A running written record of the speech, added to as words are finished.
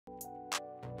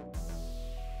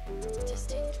What's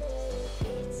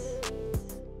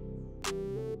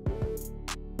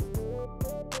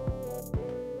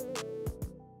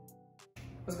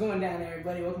going down,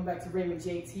 everybody? Welcome back to Raymond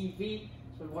J TV.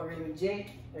 So boy Raymond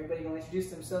J. Everybody gonna introduce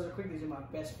themselves real quick. These are my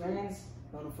best friends.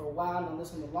 Known them for a while, known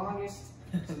this one the longest.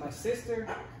 This is my sister,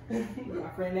 my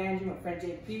friend Andrew, my friend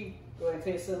JP. Go ahead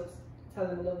and tell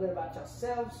them a little bit about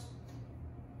yourselves.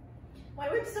 Why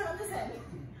would you start on this end?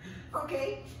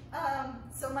 Okay,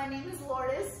 so my name is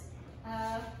Lourdes,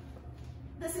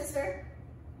 the sister.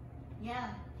 Yeah,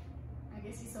 I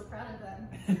guess he's so proud of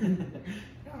that.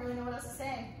 Don't really know what else to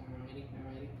say.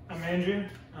 Alrighty. I'm Andrew,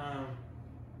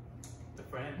 the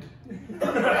friend.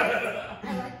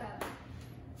 I like that.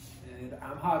 And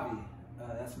I'm Javi.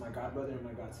 That's my godbrother and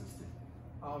my godsister.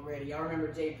 Already, y'all remember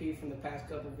JP from the past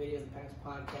couple of videos, the past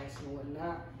podcasts and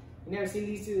whatnot. You never seen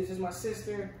these two. This is my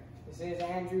sister. This is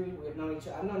Andrew. We have known each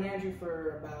other. I've known Andrew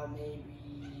for about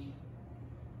maybe,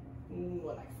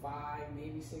 like 5,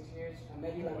 maybe 6 years. I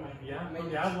met you like yeah,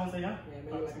 maybe I was gonna say yeah. Yeah,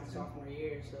 maybe like my sophomore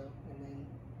year. So, and then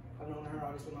I've known her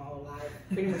obviously my whole life.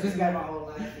 Pretty much this guy my whole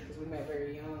life because we met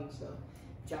very young. So,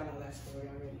 y'all know that story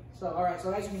already. So, all right.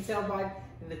 So as you can tell by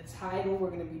the title, we're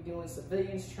going to be doing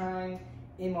civilians trying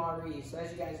MREs. So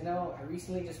as you guys know, I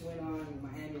recently just went on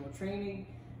my annual training.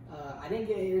 I didn't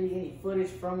get really any footage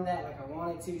from that like I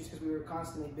wanted to, just because we were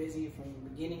constantly busy from the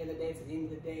beginning of the day to the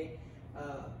end of the day.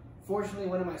 Fortunately,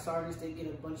 one of my sergeants did get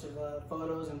a bunch of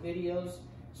photos and videos,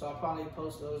 so I'll probably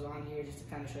post those on here just to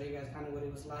kind of show you guys kind of what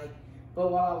it was like. But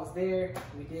while I was there,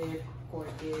 we did, of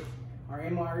course, did our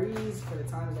MREs for the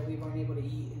times that we weren't able to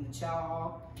eat in the chow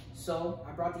hall. So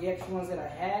I brought the extra ones that I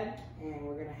had, and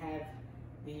we're gonna have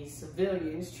the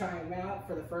civilians try them out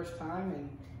for the first time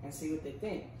and see what they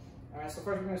think. All right, so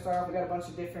first we're gonna start off. We got a bunch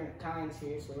of different kinds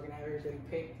here, so we're gonna have everybody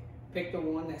pick the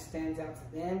one that stands out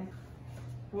to them.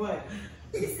 What?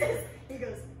 He goes,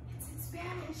 it's in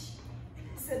Spanish.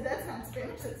 I said, that's not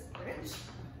Spanish, that's French.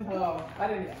 Well, I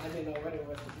didn't know what it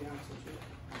was, to be honest with you.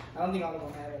 I don't think all of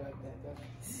them have it like that, though.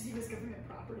 This is U.S. government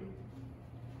property.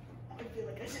 I feel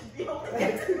like I should be holding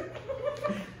it.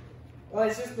 Well,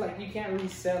 it's just like you can't really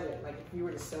sell it. Like if you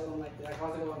were to sell them like that, like I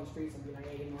was gonna go on the streets and be like,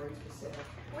 hey, MREs for sale.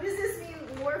 What does this mean?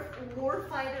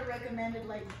 Warfighter recommended?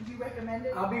 Like you recommend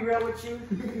it? I'll be real with you.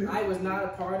 I was not a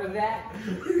part of that.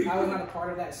 I was not a part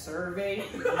of that survey.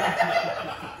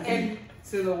 And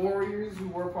to the warriors who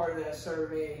were part of that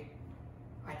survey,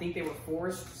 I think they were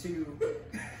forced to.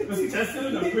 Was tested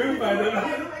and approved by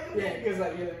them. Yeah, because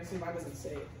like let me see if I doesn't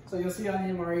say it. So you'll see on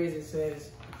the MREs it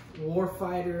says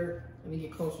warfighter. Let me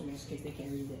get closer in case they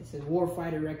can't read that. It says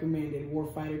warfighter recommended,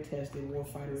 warfighter tested,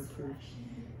 warfighter approved.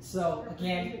 So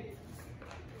again,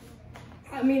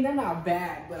 I mean they're not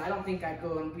bad, but I don't think I'd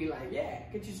go and be like, yeah,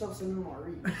 get yourself some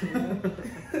MREs. You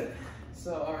know?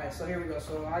 So all right, so here we go.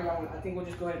 So I think we'll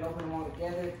just go ahead and open them all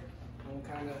together. And we'll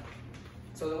kind of.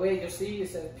 So the way you'll see, it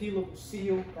says peelable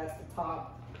seal. That's the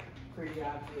top. Pretty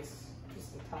obvious.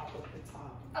 Just the top of the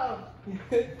top. Oh.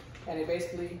 And it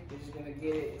basically, you're just gonna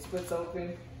get it. It splits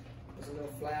open. There's a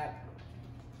little flap,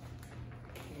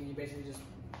 and you basically just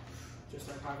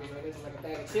like copies like this, like a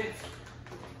bag of chips.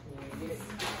 You get it.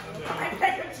 I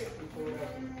beg of you. You pull it up.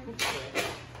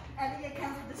 I think it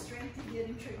comes with the strength to get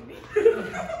in training.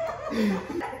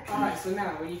 Alright, so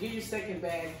now when you get your second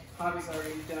bag, Javi's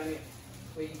already done it,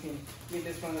 where you can get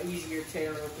this one an easier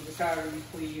tear open, just however you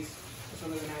please. This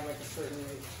one doesn't have like a certain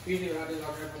rate. Usually what I do is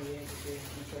I'll grab one of the edges here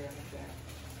and try it like that.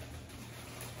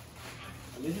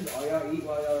 This is all y'all eat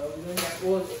while y'all over there? Yeah,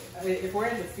 well, if we're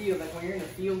in the field, like when you're in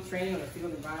a field training or a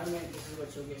field environment, this is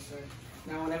what you'll get served.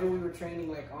 Now, whenever we were training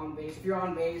like on base, if you're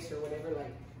on base or whatever,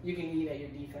 like you can eat at your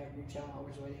DFAC, your chow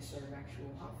hours where they serve actual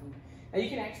hot food. Now you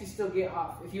can actually still get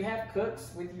hot. If you have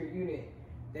cooks with your unit,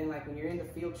 then like when you're in the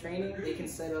field training, they can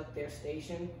set up their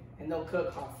station and they'll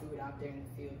cook hot food out there in the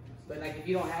field. But like if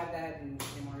you don't have that, then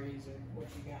MREs are what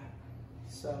you got.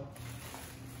 So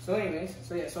anyways,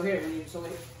 so yeah, so here,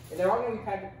 they're all gonna be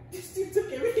packed. This dude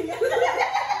took everything out.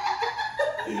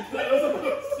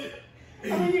 I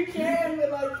mean, you can, but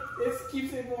like, it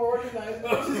keeps it more organized.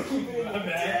 Just keep it in.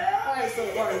 Alright, so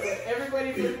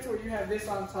everybody flip to where you have this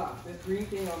on top, this green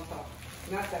thing on top.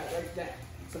 Not that, right there.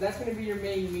 So that's gonna be your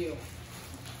main meal.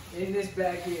 In this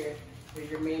bag here is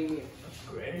your main meal. That's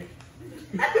great.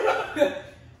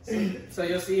 So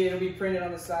you'll see it'll be printed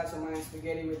on the side. So mine's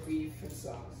spaghetti with beef and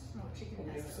sauce. Oh,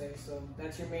 chicken And and you'll say, so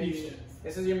that's your main meal.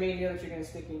 This is your main meal that you're gonna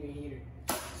stick in your heater.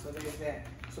 So there's that.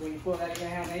 So when you pull that, you're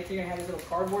gonna have this little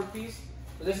cardboard piece.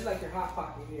 So this is like your hot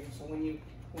pocket here. So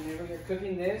whenever you're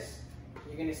cooking this,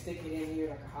 you're gonna stick it in here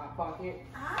like a hot pocket.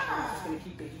 And it's just gonna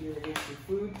keep the heater against your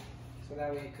food, so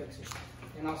that way it cooks it.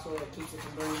 And also it keeps it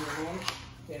from burning your hands.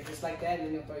 Yeah, just like that, and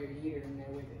then you'll throw your heater in there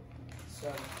with it.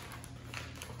 So,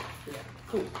 yeah,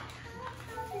 cool.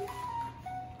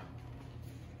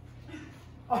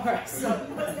 All right,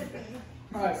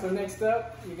 so next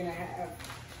up, you're gonna have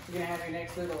your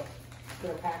next little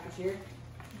package here.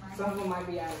 Some of them might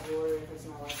be out of order if it's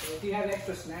not like that. If you have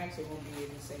extra snacks, it won't be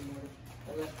in the same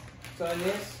order. So in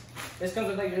this comes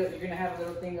with like you're gonna have a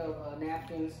little thing of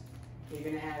napkins. You're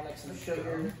gonna have like some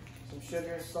sugar,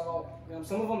 salt.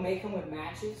 Some of them may come with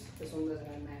matches. This one doesn't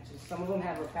have matches. Some of them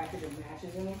have a package of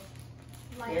matches in them.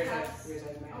 Yours has matches.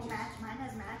 Oh, mine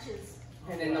has matches.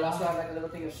 And then they'll also have like a little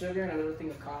thing of sugar and a little thing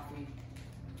of coffee,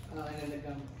 and then the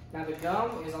gum. Now the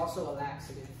gum is also a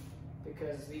laxative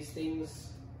because these things,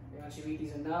 once you eat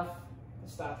these enough, it'll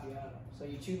stop you up. So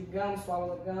you chew the gum,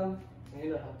 swallow the gum, and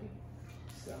it'll help you.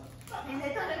 So. And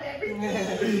they thought of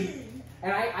everything.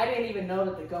 And I didn't even know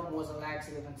that the gum was a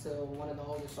laxative until one of the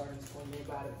older sergeants told me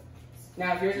about it.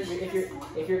 Now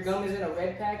if your gum is in a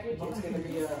red package, it's gonna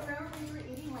be a. Remember when you were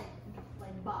eating like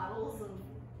bottles of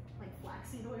like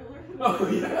flaxseed oil or Oh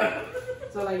yeah.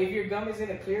 So like if your gum is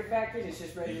in a clear package, it's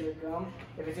just regular gum.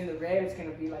 If it's in the red, it's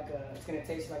gonna be like it's gonna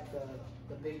taste like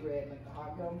the big red, like the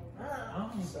hot gum.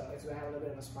 Oh. So it's gonna have a little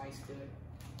bit of a spice to it.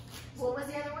 What was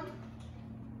the other one?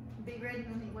 Big red.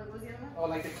 What was the other one? Oh,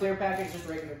 like the clear package is just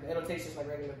regular. It'll taste just like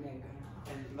regular mint gum.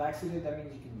 And laxative, that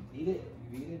means you can eat it?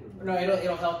 You eat it? Or No,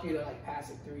 it'll help you to like pass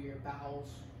it through your bowels.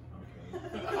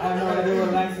 Okay. I have no idea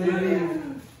what laxative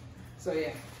is. So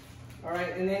yeah. All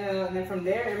right, and then from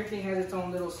there, everything has its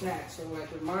own little snacks. So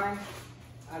like with mine,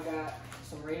 I got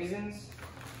some raisins.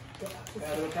 Got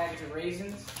a little package of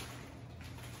raisins.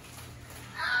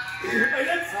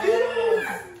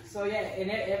 So yeah, and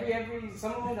every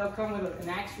some of them they'll come with an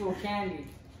actual candy.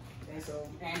 And so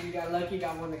Andrew got lucky,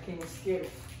 got one that came with Skittles.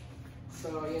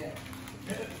 So yeah.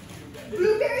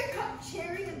 Blueberry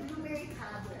cherry and blueberry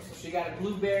cobbler. So she got a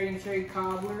blueberry and cherry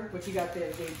cobbler. What you got there,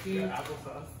 JP? Yeah,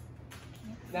 applesauce.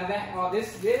 Now that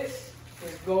this is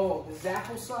gold. This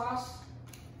applesauce,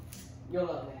 you'll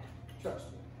love that. Trust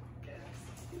me.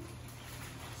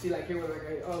 See, like here we're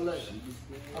like, oh look.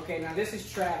 Okay, now this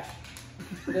is trash.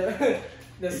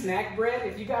 The snack bread.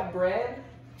 If you got bread,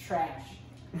 trash.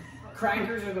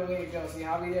 Crackers are the way to go. See,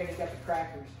 Javi there, he's got the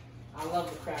crackers. I love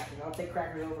the crackers. I'll take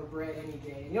crackers over bread any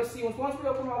day. And you'll see once we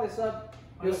open all this up,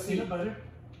 you'll see. Peanut butter.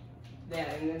 Yeah,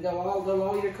 and then they'll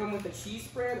all either come with a cheese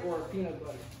spread or a peanut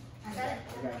butter. I got it.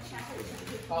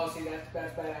 Oh, see,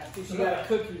 that's badass. See, she got a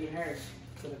cookie in hers.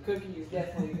 So the cookie is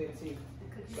definitely good too.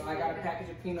 So I got a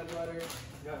package of peanut butter.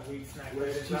 Got a weak snack.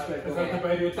 Where's the cheese spread? Is that the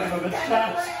way you're talking about the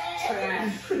trash?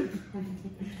 Trash.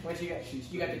 What you got?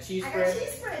 You got the cheese I spread? got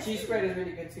cheese spread. Cheese spread is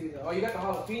really good too though. Oh, you got the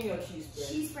jalapeno cheese spread.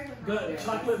 Cheese spread with Good Yeah.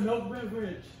 chocolate milk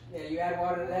beverage. Yeah, you add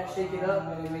water to that, shake it up,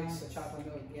 and it makes a chocolate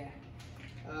milk. Yeah.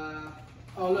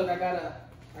 Oh look, I got a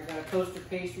toaster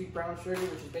pastry brown sugar,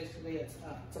 which is basically it's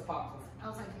a popcorn. I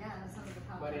was like, yeah, that sounds like a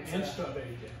pop. But it's And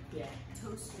strawberry jam. yeah.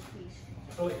 Toasted pastry.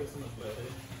 I feel like there's so much flavor.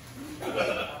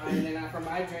 And then for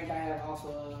my drink, I have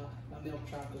also a milk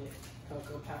chocolate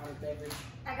cocoa powder beverage.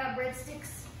 I got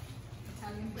breadsticks.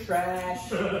 Italian breadsticks.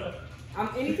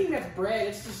 Trash. Anything that's bread,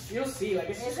 it's just you'll see like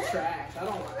it's Is just it? trash. I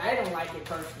don't like it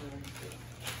personally.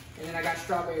 And then I got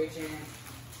strawberry jam.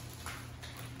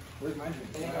 Where's my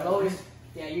drink? And then it'll always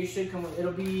you should come with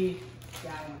it'll be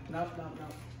nope.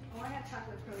 Oh, I got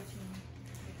chocolate protein.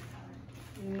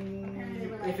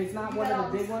 If it's not one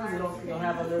of the big ones, it'll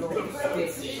have a little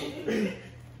stick.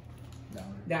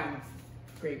 Down.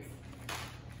 Great.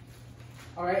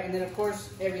 Alright, and then of course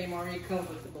every MRE comes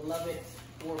with the beloved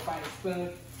warfighter spoon.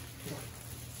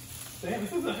 Damn,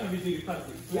 this is a heavy duty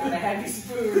plastic. You got a heavy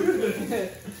spoon.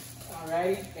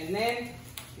 Alrighty, and then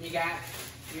you got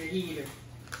your heater.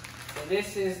 So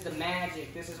this is the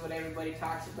magic. This is what everybody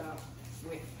talks about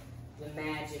with the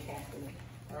magic happening.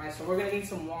 Alright, so we're gonna need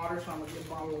some water, so I'm gonna get a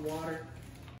bottle of water.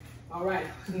 Alright,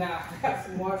 now I got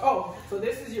some water. Oh, so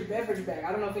this is your beverage bag.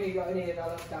 I don't know if any of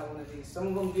y'all got one of these. Some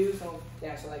of them do, some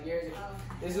so like yours.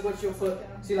 This is what you'll put.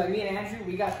 See, like me and Andrew,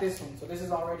 we got this one, so this is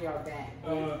already our bag.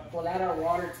 We'll add our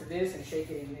water to this and shake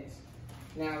it in this.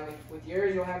 Now with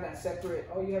yours, you'll have that separate.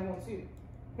 Oh, you have one too.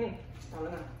 I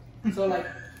don't know. So like,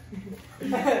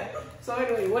 so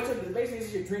anyway, basically this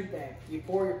is your drink bag. You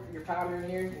pour your powder in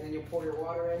here, and then you pour your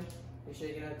water in. You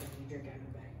shake it up, and you drink out of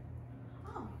the bag.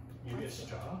 Oh. You get a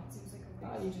straw? Seems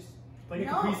like a You just. Like a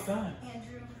no, Capri Sun.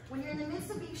 Andrew, when you're in the midst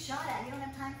of being shot at, you don't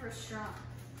have time for a straw.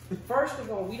 First of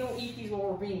all, we don't eat these while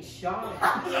we're being shot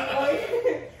at.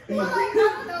 Well, like, I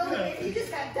don't know, if you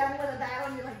just got done with a bad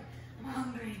one, you're like, I'm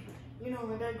hungry. You know,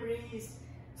 I got grazed.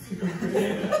 I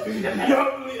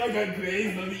got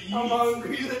grazed, let me eat. I'm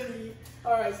hungry.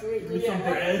 All right, so With some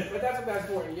bread. but that's what that's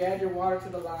for. You add your water to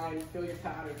the line, fill your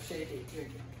powder, shake it, drink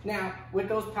it. Now, with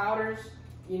those powders,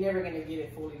 you're never gonna get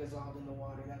it fully dissolved in the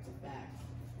water. That's a fact.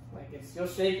 Like you'll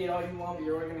shake it all you want, but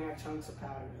you're always gonna have chunks of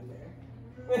powder in there.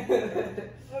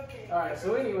 Okay. All right.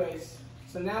 So, anyways,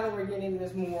 so now that we're getting into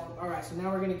this more, all right. So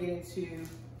now we're gonna get into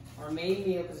our main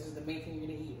meal because this is the main thing you're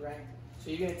gonna eat, right?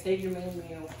 So you're gonna take your main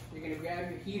meal. You're gonna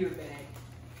grab your heater bag.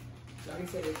 So I can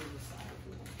say this is the side if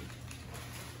you want to.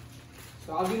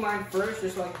 So I'll do mine first,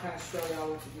 just so I can kind of show y'all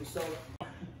what to do. So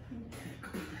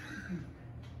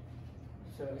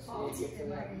let's see, get to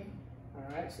that. All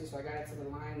right. So I got it to the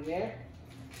line there.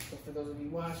 So for those of you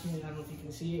watching it, I don't know if you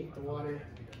can see it, but the water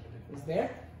is there.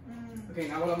 Okay,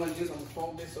 now what I'm gonna do is I'm gonna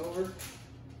fold this over.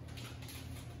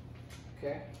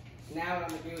 Okay. Now what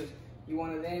I'm gonna do is you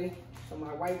wanna then, so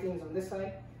my white thing's on this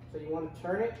side, so you wanna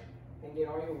turn it and get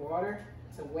all your water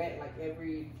to wet like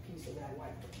every piece of that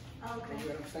white thing. Okay. You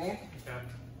know what I'm saying? Okay.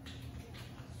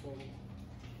 So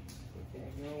get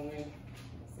that going.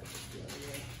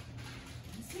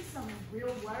 This is some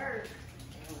real work.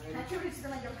 I can't just be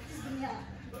like, yo, just give me a.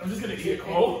 I'm just gonna eat it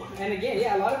cold. And again,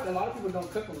 yeah, a lot of people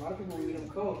don't cook them. A lot of people eat them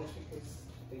cold just because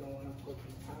they don't want to cook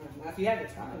the time. Now, if you have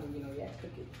the time, you know, yeah,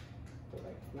 cook it. But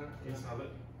like, not. Can you smell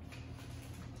it?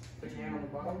 Put your hand on the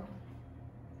bottom.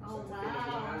 Oh, So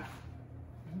wow.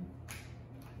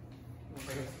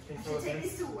 I should take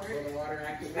this to work. So the water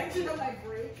I activates should it. on my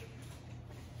break.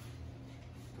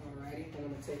 Alrighty, then I'm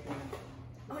gonna take my.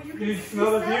 Oh, you Can you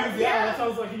smell the fumes? Yeah, that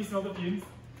sounds like. Can you smell the fumes?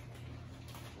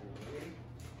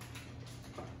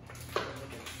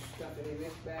 Stuff it in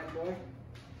this bad boy.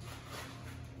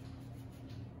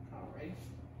 Alright.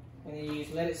 And then you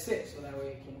just let it sit so that way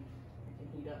it can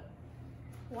heat up.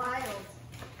 Wild.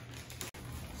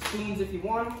 Spoons if you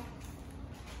want.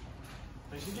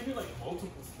 They should give you like multiple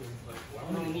spoons. Like, why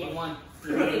You would only you need want- one.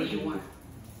 You only need one.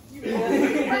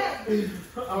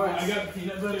 Alright, I got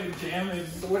peanut butter and jam and.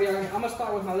 So what I'm gonna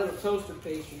start with my little toaster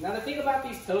pastry. Now the thing about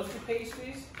these toaster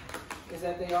pastries is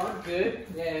that they are good.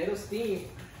 Yeah, it'll steam.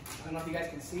 I don't know if you guys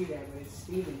can see that, but it's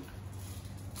steaming.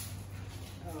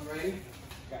 Alrighty.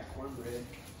 Got cornbread.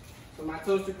 So my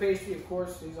toaster pastry, of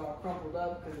course, is all crumpled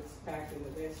up because it's packed into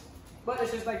this. But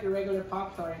it's just like your regular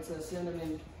Pop-Tart. It's a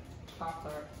cinnamon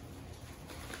Pop-Tart.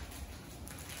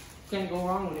 Can't go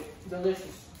wrong with it.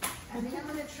 Delicious. I think I'm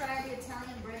gonna try the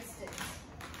Italian breadsticks.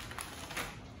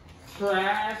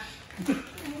 Trash.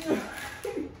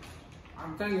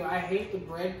 I'm telling you, I hate the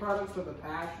bread products with a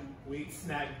passion. Wheat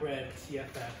snack bread,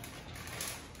 TFF.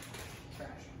 Trash.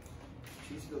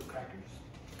 Cheese-filled crackers.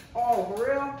 Oh, for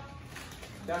real?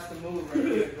 That's the move right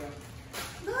there,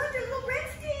 bro. Look, there's little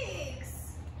breadsticks.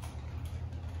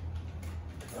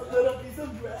 A little piece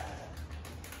of bread.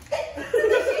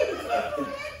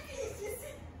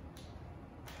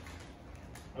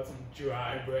 That's some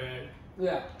dry bread.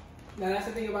 Yeah. Now that's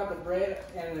the thing about the bread,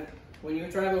 and when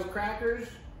you try those crackers,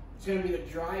 it's gonna be the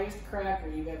driest cracker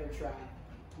you've ever tried.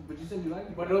 But you said you like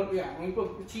it. But yeah, when you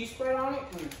put the cheese spread on it,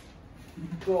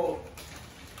 gold.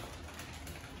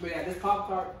 But yeah, this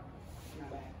Pop-Tart,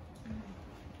 not bad.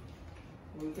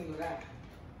 What do you think of that?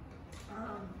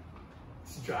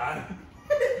 It's dry.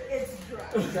 It's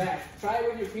dry. Trash. Try it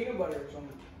with your peanut butter or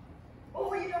something.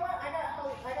 Oh, you know what? I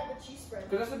got the cheese spread.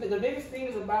 Because that's the biggest thing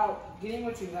is about getting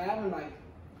what you have and like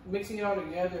mixing it all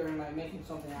together and like making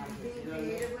something out of it. Being You know what I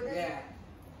mean? creative with it? Yeah.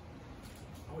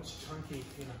 Oh, it's chunky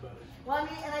peanut butter. Well, I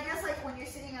mean, and I guess like when you're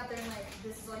sitting out there and like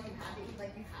this is all you have to eat,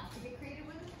 like you have to get creative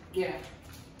with it. Yeah.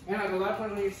 And like a lot of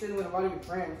times when you're sitting with a lot of your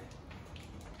friends,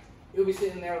 you'll be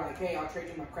sitting there like, hey, I'll trade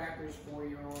you my crackers for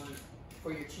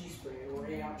your cheese spread, or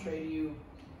hey, I'll trade you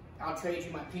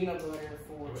my peanut butter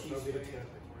for cheese spread.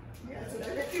 Yeah, so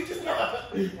that you just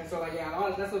got. And so like yeah,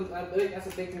 that's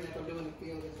a big thing that they'll do in the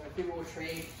field is like people will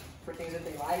trade for things that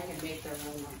they like and make their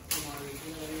own like MREs,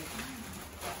 you know what I mean?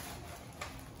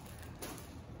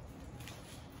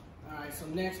 Alright, so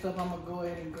next up I'm gonna go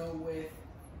ahead and go with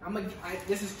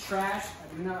this is trash.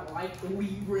 I do not like the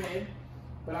wheat bread,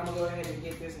 but I'm gonna go ahead and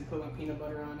get this and put my peanut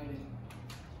butter on it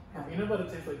and Peanut butter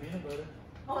tastes like peanut butter.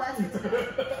 Oh, that's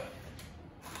good.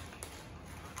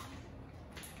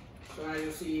 So as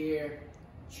you'll see here,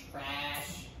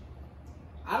 trash.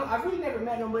 I've really never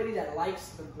met nobody that likes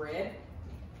the bread.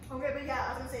 Okay, but yeah, I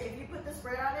was gonna say if you put this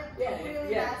bread on it, Yeah, it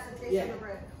really yeah, that's the taste yeah. of the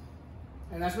bread.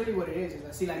 And that's really what it is.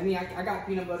 I see, like me, I got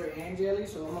peanut butter and jelly,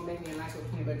 so I'm gonna make me a nice little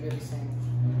peanut butter jelly sandwich.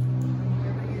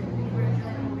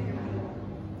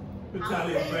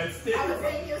 Italian I was breadstick.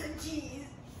 saying using cheese.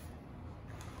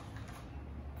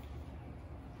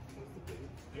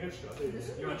 I got strawberry jam.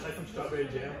 You want to try some strawberry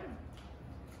jam?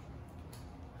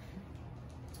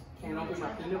 Can't open my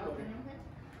peanut butter.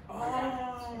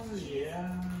 Oh,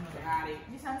 yeah. Got it.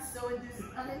 You sound so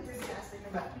unenthusiastic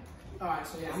about it. Alright,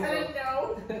 so yeah, I'm I didn't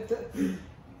know.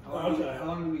 How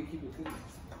long do we keep it cooking?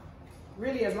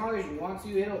 Really, as long as you want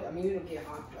to, it'll get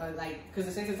hot.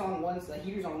 Because since it's on one, the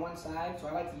heater's on one side, so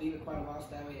I like to leave it quite a while so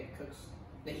that way it cooks.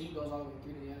 The heat goes all the way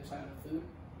through to the other side of the food.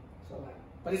 So like,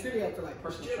 but it's really up to like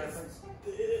personal preference.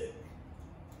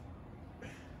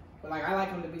 But like, I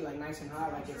like them to be like nice and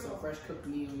hot, like it's a fresh cooked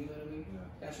meal. You know what I mean? Yeah.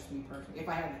 That's just me personally. If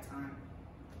I have the time.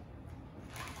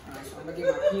 Alright, so I'm gonna get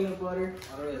my peanut butter.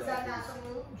 I don't really Is like that not this. the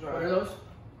move? What are those?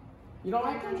 You don't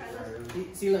like them? Try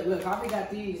See, look, Hoppy got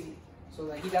these. So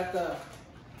like, he got the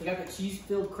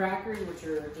cheese-filled crackers, which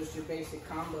are just your basic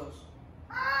combos.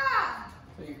 Ah!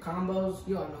 So your combos,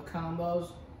 you don't know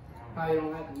combos. How you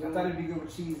don't like them? I thought it'd be good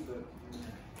with cheese, but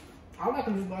I like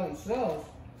them just by themselves.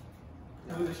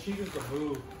 No, the cheese is the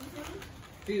move.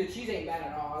 See, the cheese ain't bad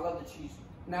at all. I love the cheese.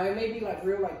 Now it may be like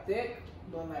real like thick,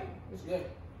 but like it's good.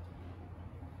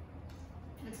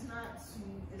 It's not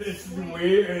sweet. It's sweet.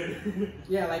 weird.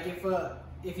 Yeah, like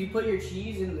if you put your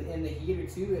cheese in the heater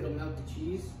too, it'll melt the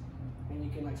cheese, and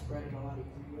you can like spread it a lot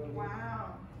easier. You know what I mean?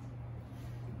 Wow.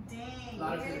 Dang. A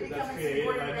lot of You're people- becoming that's some creative,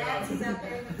 I know. Nazis out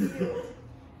there in the field.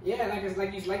 Yeah,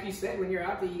 like you said, when you're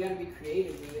out there, you gotta be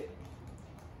creative with it.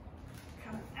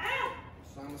 Come out!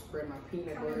 So I'm gonna spread my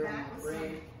peanut Coming butter on back my with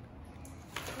bread.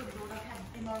 Good Lord, I've had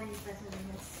MREs better than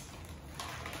this.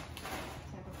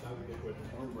 That was a good question.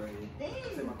 cornbread.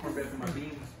 Dang. Save my cornbread for my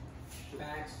beans.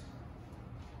 Facts.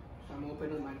 So I'm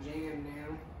opening my jam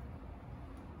now.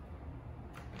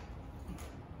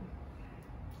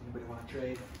 Anybody want to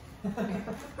trade?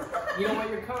 You don't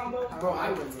want your combo? Bro,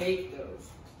 I will take those.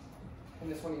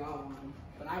 And this one y'all want them,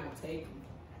 but I will take them.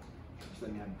 Just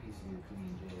let me have a piece of your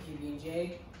PB&J.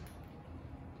 PB&J.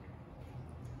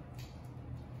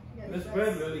 Yeah, This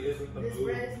bread really isn't the This move.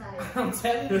 bread is not it. I'm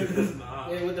telling you. It is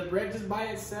not. Yeah, with the bread just by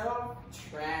itself,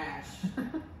 trash.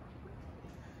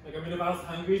 Like, I mean, if I was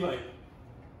hungry, like,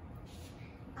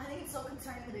 I think it's so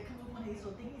concerning that it comes with one of these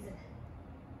little thingies in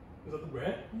it. is that the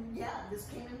bread? Yeah, this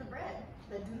came in the bread.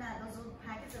 The do not, those little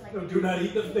packets are like. No, do not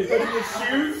eat them. They put in your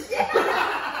shoes.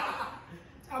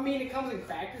 I mean, it comes in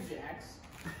Cracker Jacks.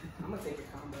 I'm gonna take the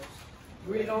combos.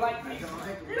 You really don't like these?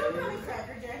 They don't come in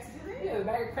Cracker Jacks, do they? Yeah, the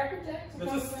bag of Cracker Jacks.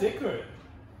 That's a sticker.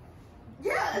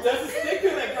 Yeah, That's a sticker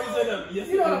that comes in a. Yes,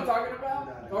 You know it what I'm is. talking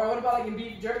about? Or what about like in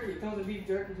beef jerky? It comes with beef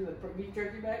jerky to the beef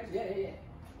jerky bags? Yeah. I don't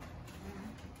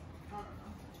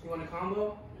know. You want a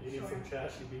combo? You need Sure. some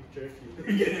trashy beef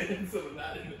jerky. Get some of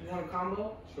that in it. You want a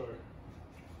combo? Sure.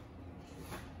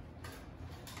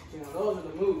 You know, those are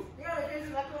the move. Yeah, it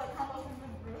is like a combo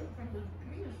from the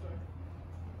convenience store.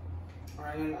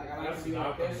 Alright, then like, I like That's to do not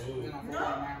like the this, move. and then I'll fold No.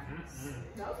 it in half.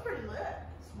 That was pretty lit.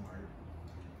 Smart.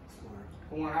 Smart.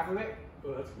 You want half of it?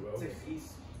 Oh, that's gross. It's a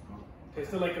piece.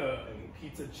 Tasted like a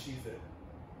pizza cheese-it.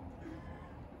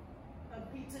 A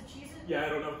pizza cheese it? Yeah, I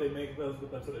don't know if they make those,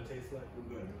 but that's what it tastes like.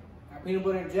 We're good. Our peanut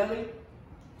butter and jelly,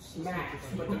 smash.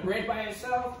 But the bread by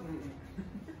itself,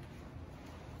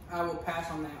 I will pass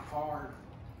on that hard.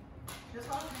 This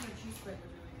jalapeno cheese spread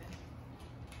was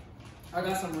really good. I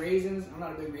got some raisins. I'm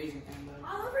not a big raisin fan, but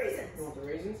I love raisins. you want the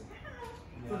raisins?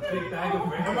 It's a big bag of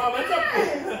raisins. Mom, that's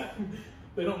a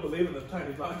They don't believe in the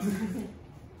tiny boxes.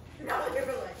 No, they're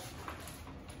like.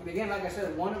 But again, like I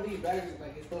said, one of these bags is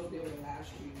like it's supposed to be able to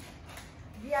last you.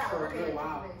 Yeah, For a okay. good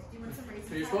while. Do you want some raisins?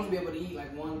 So you're supposed to be able to eat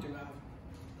like one throughout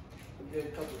a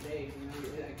good couple of days. You know,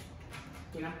 you're like,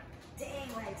 you know.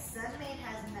 Dang, like Sunmade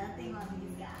has nothing on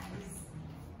these guys.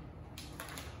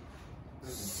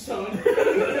 So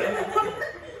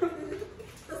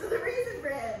This is the raisin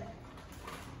bread.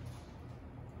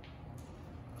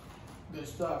 good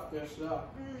stuff. Good stuff.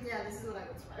 Yeah, this is what I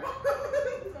would spiral.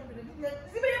 Does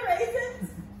anybody have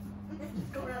raisins?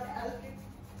 Just go around asking.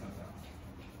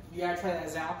 You gotta try that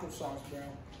Zalco sauce, bro.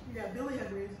 Yeah, Billy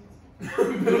has raisins.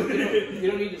 You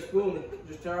don't need the spoon.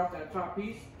 Just tear off that top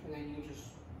piece, and then you just,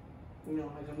 you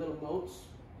know, like the little moats.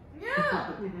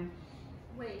 Yeah.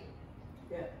 Wait,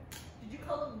 Yeah. did you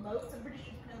call them moats? I'm pretty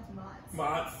sure it's pronounced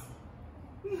Mott's.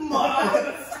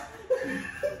 Mott's.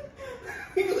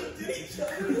 We looked at each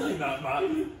other. Not Mott's.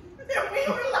 We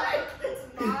were like, it's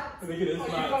I mott's. think it is Oh,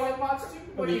 you Mott's. call it mott's too?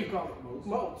 What do you call it?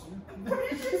 Moats. I'm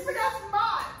pretty sure it's pronounced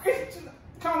mott's.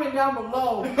 Comment down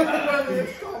below whether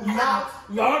it's called mott's.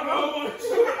 Y'all know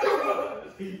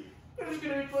what We're just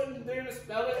gonna be putting there to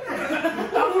spell it.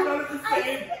 I'm gonna the I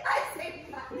same. say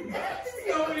mott's.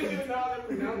 Nobody's gonna know how to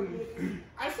pronounce it.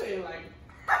 I say it like.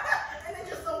 And then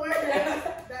just the word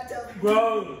that tells me.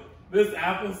 Bro, this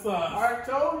applesauce. I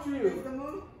told Is you. the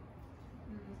move?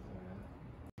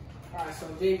 Alright, so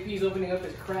JP's opening up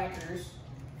his crackers.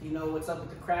 You know what's up with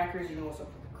the crackers, you know what's up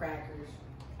with the crackers.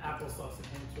 Applesauce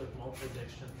enhanced with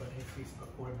maltodextrin for increased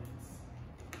performance.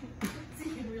 So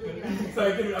you can really get out of So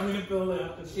I'm gonna fill it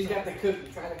up. She's got the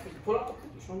cookie. Try the cookie. Pull out the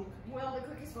cookie. Show me the cookie. Well, the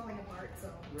cookie's falling apart, so.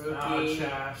 Rookie.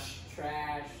 Trash.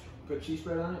 Trash. Put cheese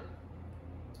spread on it.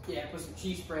 Yeah, put some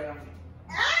cheese spread on it.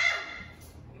 Ah!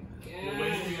 You're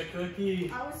wasting a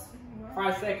cookie. I was.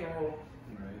 Well, 5-second rule.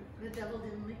 Right. the devil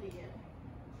didn't lick it yet.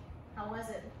 How was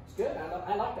it? It's good.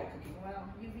 I like that cookie. Well,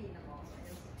 you've eaten them all, so I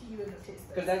guess to you it tastes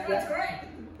Because better. that's great.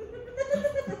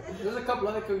 There's a couple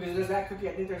other cookies. There's that cookie.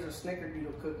 I think there's a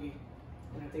snickerdoodle cookie,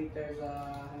 and I think there's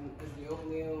the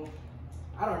oatmeal.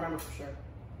 I don't remember for sure.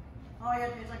 Oh yeah,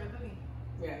 it tastes like a cookie.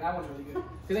 Yeah, that one's really good.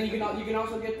 Because then you can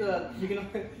also get you can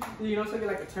also get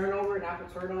like a turnover, an apple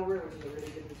turnover, which is a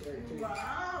really good dessert too.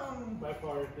 Wow. By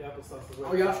far, the applesauce is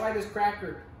Oh, y'all try this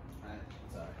cracker.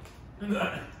 Sorry.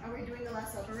 Are we doing the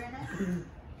Last Supper right now?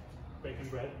 Bacon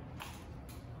bread.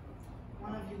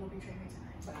 One of you will betray me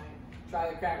tonight. Try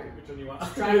the cracker. Which one you want?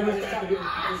 Just try it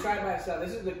by itself.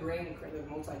 This is the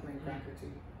multi-grain cracker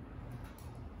too.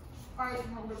 Alright,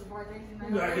 well, with the bar drinking.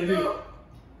 Yeah, I can do it.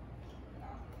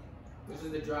 This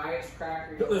is the driest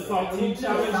cracker. The saltine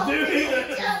challenge,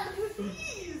 dude.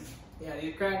 Yeah,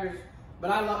 these crackers.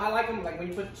 But I like them like when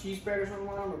you put cheese spread or something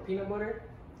on them or peanut butter.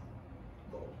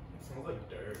 It smells like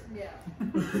dirt. Yeah.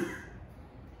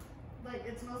 Like,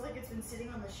 it smells like it's been sitting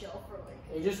on the shelf for like.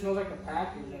 It just smells like a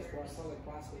package. That's why it smells like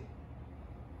plastic.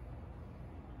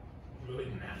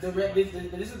 Really nasty.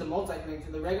 This is the multi-grain.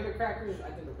 So the regular crackers,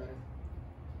 I think are better.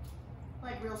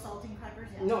 Like real saltine crackers,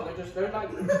 yeah. No, they're like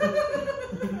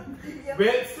Yep.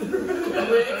 Bits.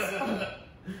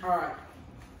 All right.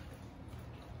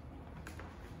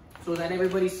 So is that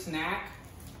everybody's snack?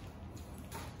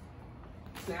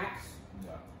 Snacks?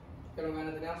 Yeah. They don't got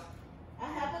anything else?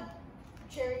 I have a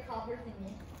cherry cobbler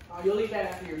thingy. You'll eat that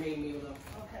after your main meal though.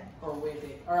 Okay. Or with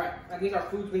it. Alright, I think our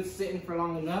food's been sitting for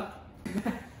long enough.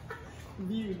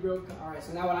 Views, bro. Alright,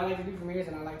 so now what I like to do from here is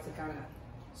I like to kind of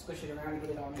squish it around and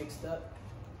get it all mixed up.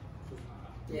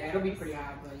 Yeah, it'll be pretty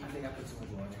hot, but you think I put too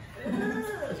much water.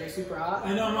 Is it super hot?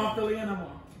 I know I'm all filling in. I'm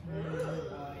all.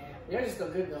 Oh yeah. Yours is still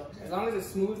good though. As long as it's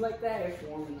smooth like that, it's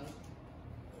warm enough.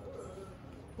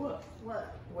 What?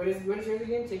 What? What is yours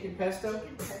again? Chicken pesto?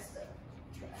 Chicken pesto.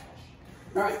 Trash.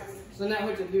 Alright, so now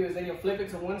what you'll do is then you'll flip it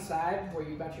to one side where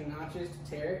you got your notches to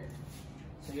tear it.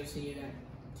 So you'll see you got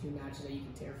 2 notches that you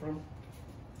can tear from.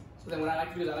 So then what I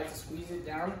like to do is I like to squeeze it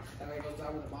down. That way it goes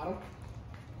down to the bottom.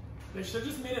 They should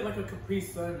just made it like a Capri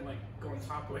Sun, like going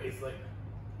top ways, like.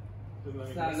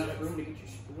 It's not enough room to get your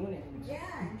spoon in. Yeah,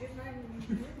 I'm just not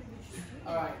even.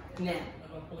 Alright, now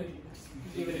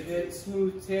give it a good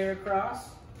smooth tear across.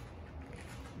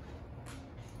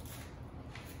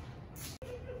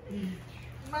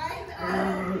 Mine.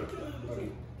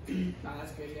 Nah,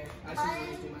 that's good, yeah. I should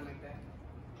just do mine like that.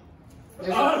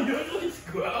 Oh, yours looks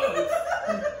gross.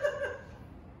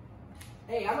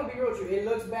 Hey, I'm gonna be real with you. It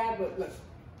looks bad, but look.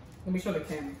 Let me show the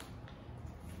camera.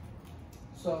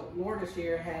 So, Lourdes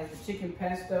here has the chicken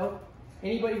pesto.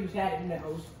 Anybody who's had it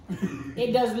knows.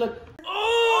 It does look.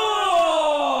 Oh!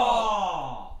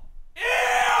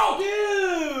 Ew!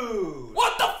 Dude!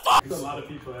 What the fuck? A lot of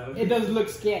people have. It does look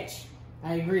sketch.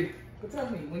 I agree. But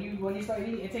trust me, when you start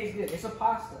eating, it tastes good. It's a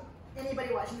pasta.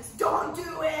 Anybody watching this, don't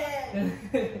do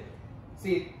it!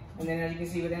 See, and then as you can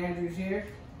see with Andrews here,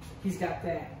 he's got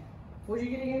that. What'd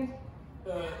you get again?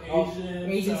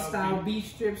 Asian style beef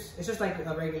strips. It's just like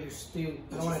a regular stew.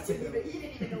 I don't want to tip it. He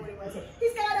didn't even know what it was.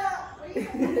 He's got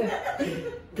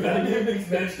Gotta give it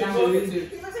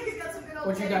He looks like he's got some good old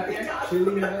What you got there?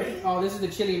 Chili. Oh, this is the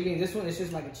chili beans. This one is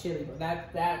just like a chili, but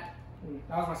that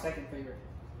was my second favorite.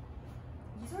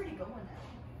 He's already going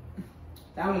now.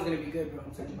 That one's gonna be good, bro.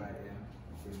 I'm telling you. Yeah.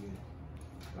 Pretty good.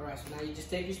 All right, so now you just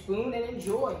take your spoon and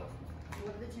enjoy.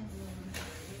 What are the chances of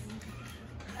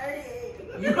I already ate.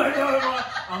 You might know what?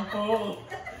 I'm full.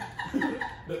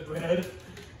 The bread.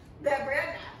 That bread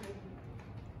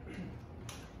now.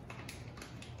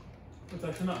 It's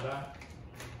actually not bad.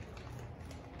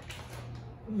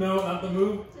 No, not the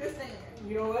move. Just saying.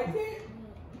 You don't like it?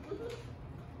 It was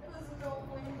no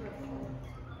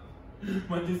flavor.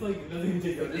 Mine just like, it doesn't even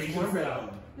taste like This Asian cornbread. style.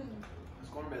 This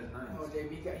cornbread is nice. Oh,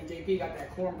 JP got that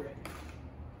cornbread.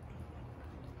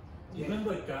 Even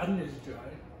the garden is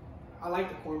dry. I like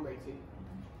the cornbread too.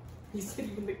 He said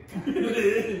even the It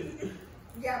is.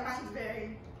 Yeah, mine's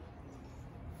very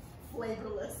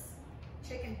flavorless.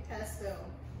 Chicken pesto.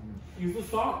 Use the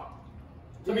salt.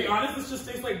 To be honest, this just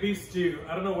tastes like beef stew.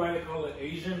 I don't know why they call it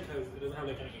Asian, because it doesn't have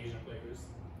like any Asian flavors.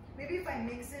 Maybe if I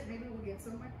mix it, maybe we'll get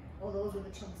somewhere. Oh, those were the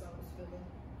chunks I was filling.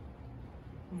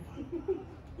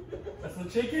 That's the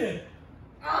chicken.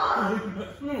 Ah!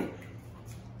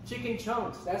 Chicken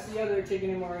chunks. That's the other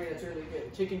chicken MRE that's really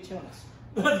good. Chicken chunks.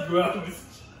 That's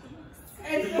gross.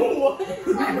 And what?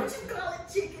 Why would you call it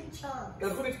chicken chunks?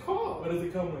 That's what it's called. What does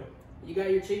it come with? You got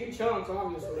your chicken chunks,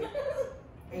 obviously.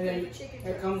 And then Chicken it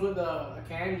chunks. comes with a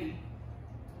candy.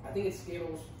 I think it's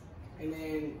Skittles. And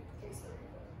then,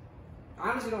 I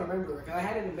honestly don't remember because I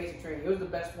had it in basic training. It was the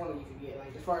best one that you could get.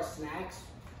 Like, as far as snacks,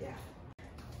 yeah.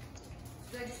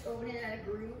 So I just open it at a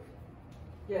groove.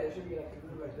 Yeah, there should be like a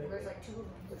group right there. There's like 2 of them.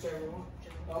 Whichever one.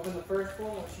 Open the first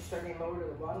one, once you start getting lower to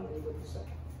the bottom, then you go to the second.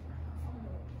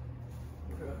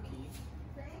 Rookie.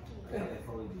 Thank Yeah, you. they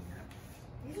fully do that.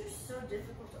 These are so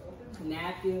difficult to open.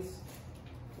 Napkins,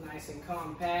 nice and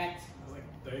compact. I was like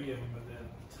 30 of them, but they're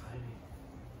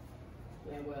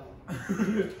Yeah, well,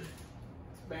 tiny. it's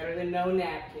better than no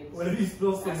napkins. What if you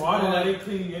spill some That's water fine. that ain't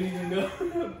clean? You didn't even know.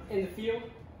 In the field?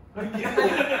 With the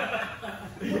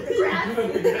grass.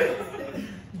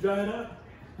 Dry it up.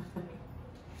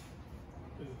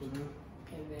 It's blue.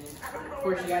 And then, I don't know of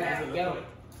course, you gotta what have a gallon.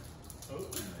 Oh.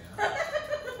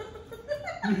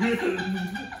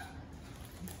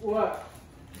 What?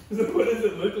 So what does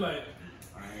it look like?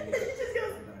 It just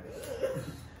goes.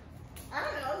 I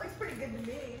don't know. It looks pretty good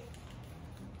to me.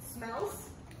 Smells.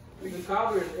 The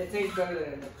cobbler, it tastes better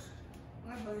than it looks.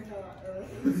 My brother thought,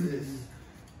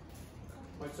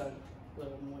 What's a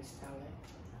little moist towel?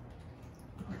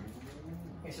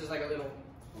 It's just like a little,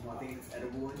 I think it's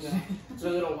edible. it's a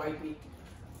little wipey.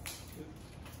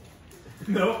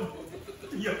 No.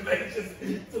 Your face just,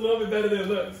 it's a little bit better than it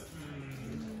looks.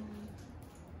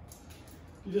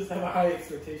 You just have a high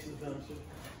expectations, don't you?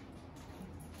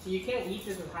 So you can't eat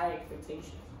this with high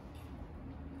expectations.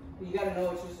 You gotta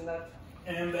know it's just enough.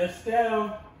 And they're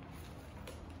still.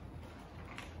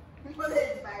 Well,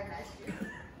 they inspired last year.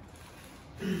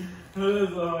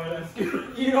 That's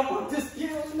good. You don't want the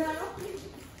Skittles now?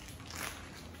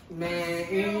 Man,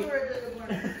 Skittles were a good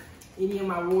one. any of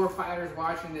my war fighters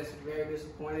watching this are very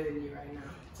disappointed in you right now.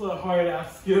 It's a hard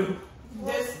ass skill.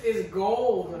 This is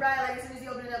gold. Right, like as soon as you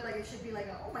open it up, like it should be like,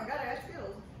 oh my god, I got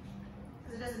Skittles.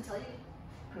 Because it doesn't tell you.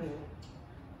 Mm-hmm.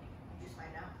 You just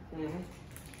find out. Mm-hmm.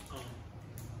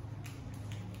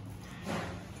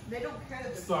 They don't care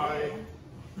that they're Sorry. big.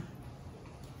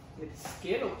 It's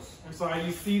Skittles. I'm sorry,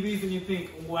 you see these and you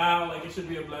think, wow, like it should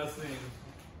be a blessing.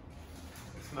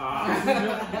 It's not.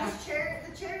 The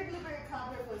cherry blueberry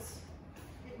cobbler was,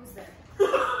 it was there.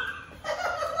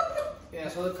 Yeah,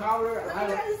 so the cobbler, Let me try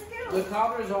the Skittles. the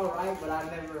cobbler's alright, but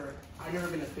I've never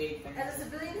been a big fan. As a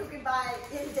civilian who can buy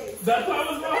in-date. That's what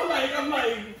I was about, like, I'm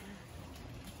like.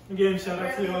 Again, shout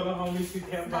out to all the homies who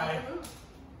can't buy.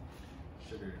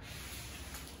 Sugar.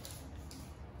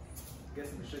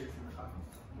 Guessing the sugar from the coffee.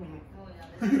 Mm-hmm. Oh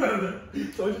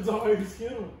yeah. So it's already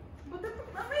Skittle. But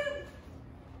I mean,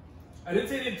 I didn't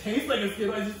say it didn't taste like a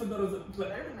Skittle, I just thought it was a.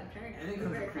 better than my cherry And it comes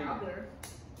blueberry with cream. cobbler.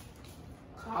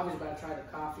 Hobby's about to try the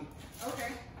coffee.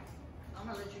 Okay. I'm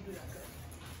gonna let you do that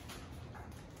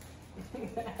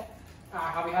good.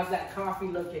 Alright, Hobby, how's that coffee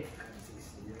looking?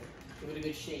 Give it a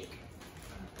good shake.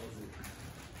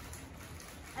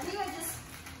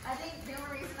 I think the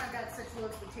only reason I've got such low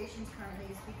expectations currently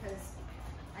is because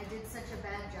I did such a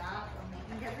bad job of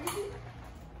making everything.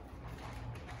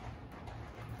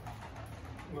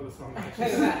 Well, it's not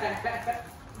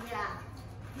Yeah.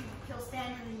 He'll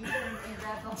stand in the uniform and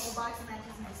grab the whole box of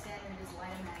matches and just stand there and just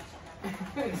light a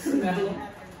match. Smell 'em.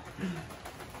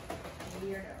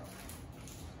 Weirdo.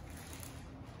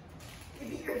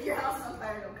 If your house is on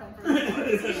fire, don't come for me.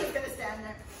 He's just gonna stand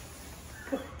there.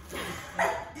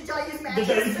 Did y'all use matches?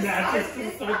 Did I use matches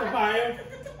to start the fire?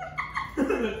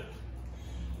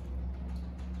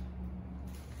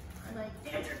 I'm like,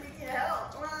 Andrew, we need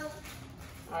help.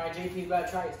 Alright, JP's about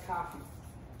to try his coffee.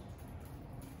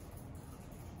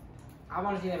 I've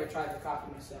honestly never tried the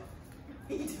coffee myself.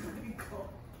 He's gonna be cold.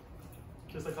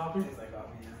 Just like coffee? Tastes like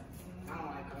coffee, yeah. I don't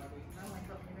like coffee. I don't like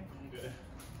coffee either. Okay.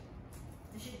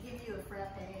 They should give you a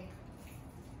frappe.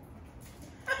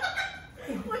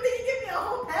 What did you give me a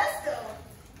whole pesto?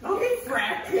 Okay,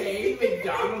 frappe,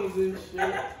 McDonald's and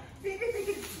shit. Maybe they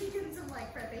could sneak in some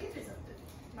like frappes or something.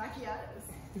 Macchiatos.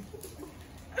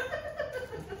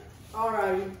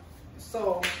 Alrighty,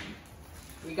 so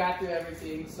we got through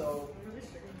everything, so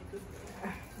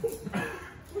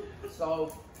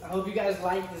I hope you guys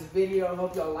liked this video. I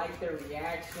hope y'all liked their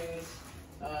reactions.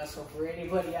 So for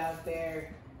anybody out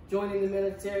there joining the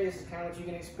military, this is kind of what you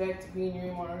can expect to be in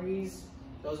your MREs.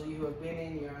 Those of you who have been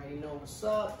in, you already know what's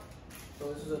up.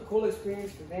 So this is a cool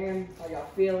experience for them. How y'all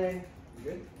feeling?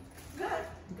 You good?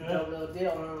 Good. No little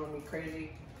deal. I don't know, me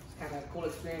crazy. It's kind of a cool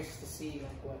experience to see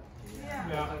like what Yeah.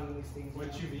 Yeah. some of these things.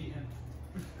 What you've eaten.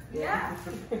 Yeah.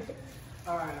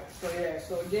 Alright, so yeah,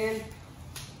 so again,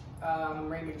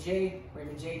 Raymond J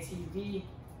TV.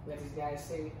 Let these guys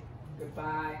say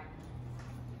goodbye.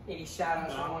 Any shout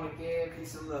outs I want to give?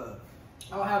 Peace and love.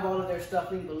 I'll have all of their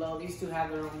stuff linked below. These two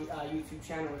have their own YouTube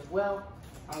channel as well.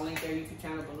 I'll link their YouTube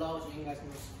channel below so you guys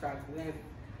can subscribe to them.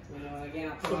 You know,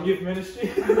 again, Some youth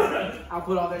ministry. I'll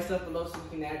put all their stuff below so you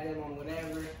can add them on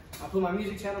whatever. I'll put my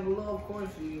music channel below, of course,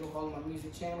 so you can go follow my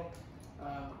music channel.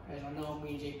 As I know,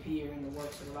 me and JP are in the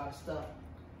works of a lot of stuff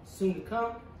soon to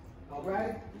come.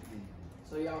 Alright?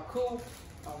 So y'all cool?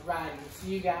 Alright, we'll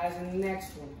see you guys in the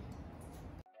next one.